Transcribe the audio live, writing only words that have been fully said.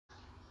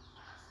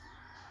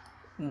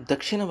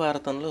దక్షిణ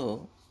భారతంలో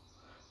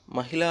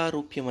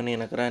మహిళారూప్యం అనే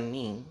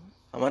నగరాన్ని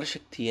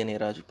అమరశక్తి అనే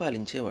రాజు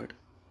పాలించేవాడు.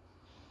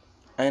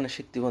 ఆయన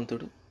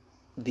శక్తివంతుడు,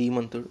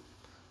 ధీమంతుడు,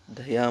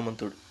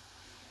 దయామంతుడు,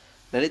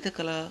 లలిత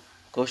కళా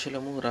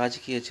కౌశలము,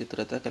 రాజకీయ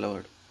చతురత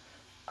కలవాడు.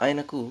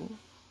 ఆయనకు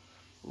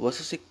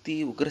వసుశక్తి,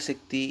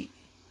 ఉగ్రశక్తి,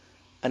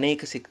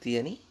 అనేక శక్తి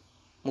అని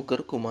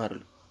ముగ్గురు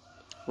కుమారులు.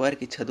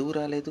 వారికి చదువు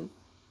రాలేదు,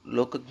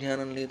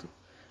 లోకజ్ఞానం లేదు.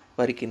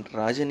 వారికి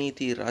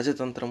రాజనీతి,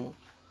 రాజతంత్రము,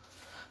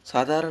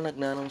 సాధారణ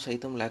జ్ఞానం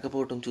సైతం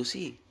లేకపోవటం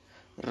చూసి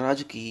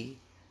రాజుకి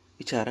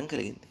విచారం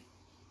కలిగింది.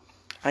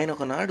 ఆయన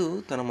ఒకనాడు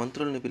తన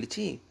మంత్రులను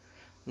పిలిచి,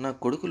 నా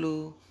కొడుకులు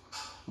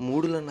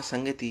మూడులన్న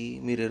సంగతి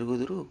మీరు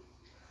ఎరుగుదురు.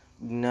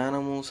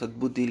 జ్ఞానము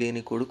సద్బుద్ధి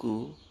లేని కొడుకు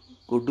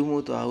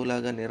గొడ్డుమూతు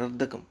ఆవులాగా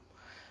నిరర్ధకం.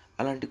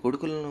 అలాంటి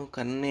కొడుకులను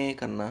కన్నే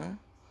కన్నా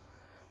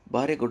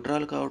భార్య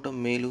గొడ్రాలు కావటం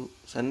మేలు,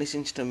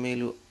 సన్నిసించటం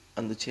మేలు.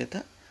 అందుచేత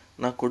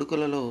నా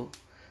కొడుకులలో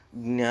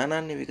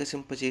జ్ఞానాన్ని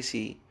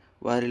వికసింపచేసి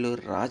వారిలో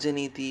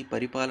రాజనీతి,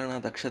 పరిపాలన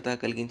దక్షత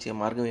కలిగించే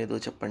మార్గం ఏదో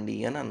చెప్పండి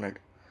అని అన్నాడు.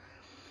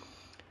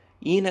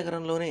 ఈ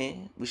నగరంలోనే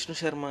విష్ణు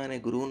శర్మ అనే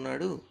గురువు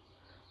ఉన్నాడు.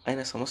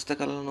 ఆయన సమస్త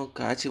కళలను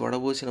కాచి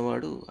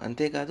వడబోసినవాడు.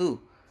 అంతేకాదు,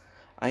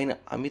 ఆయన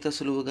అమిత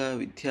సులువుగా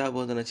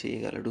విద్యాబోధన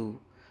చేయగలడు.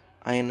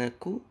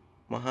 ఆయనకు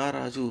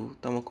మహారాజు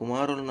తమ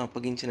కుమారులను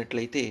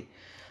అప్పగించినట్లయితే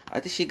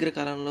అతి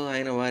శీఘ్రకాలంలో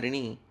ఆయన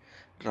వారిని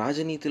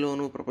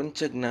రాజనీతిలోనూ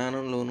ప్రపంచ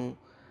జ్ఞానంలోనూ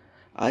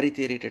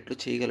ఆరితేరేటట్లు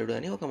చేయగలడు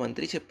అని ఒక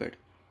మంత్రి చెప్పాడు.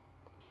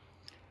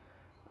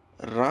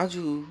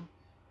 రాజు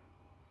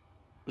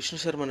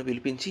విష్ణుశర్మను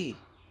పిలిపించి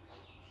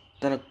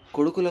తన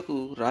కొడుకులకు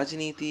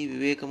రాజనీతి,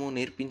 వివేకము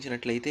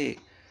నేర్పించినట్లయితే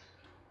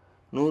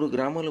 100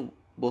 గ్రాములు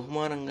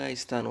బహుమానంగా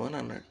ఇస్తాను అని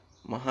అన్నాడు.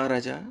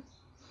 మహారాజా,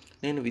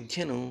 నేను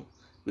విద్యను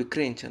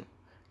విక్రయించను.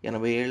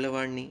 80 ఏళ్ల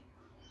వాడిని.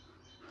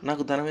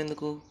 నాకు ధనం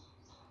ఎందుకు?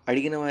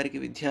 అడిగిన వారికి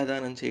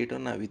విద్యాదానం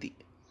చేయటం నా విధి.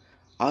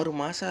 6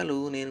 మాసాలు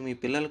నేను మీ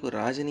పిల్లలకు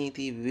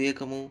రాజనీతి,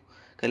 వివేకము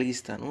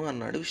కలిగిస్తాను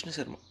అన్నాడు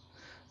విష్ణుశర్మ.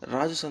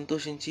 రాజు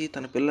సంతోషించి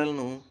తన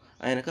పిల్లలను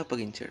ఆయనకు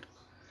అప్పగించాడు.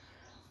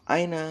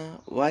 ఆయన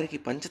వారికి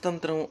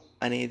పంచతంత్రం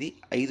అనేది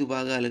 5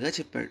 భాగాలుగా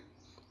చెప్పాడు.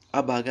 ఆ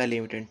భాగాలు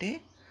ఏమిటంటే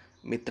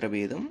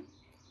మిత్రభేదం,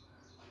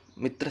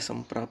 మిత్ర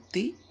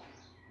సంప్రాప్తి,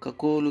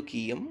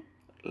 ఖగోళకీయం,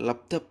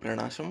 లబ్ధ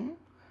ప్రణాశం,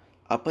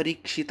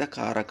 అపరీక్షిత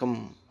కారకం.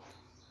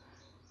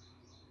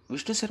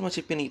 విష్ణుశర్మ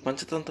చెప్పిన ఈ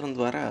పంచతంత్రం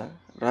ద్వారా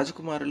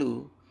రాజకుమారులు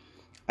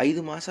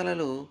 5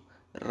 మాసాలలో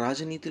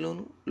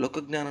రాజనీతిలోను,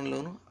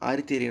 లోకజ్ఞానంలోనూ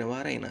ఆరితేరిన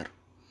వారైనారు.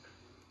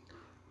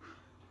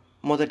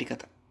 మొదటి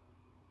కథ,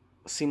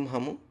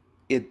 సింహము,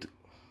 ఎద్దు.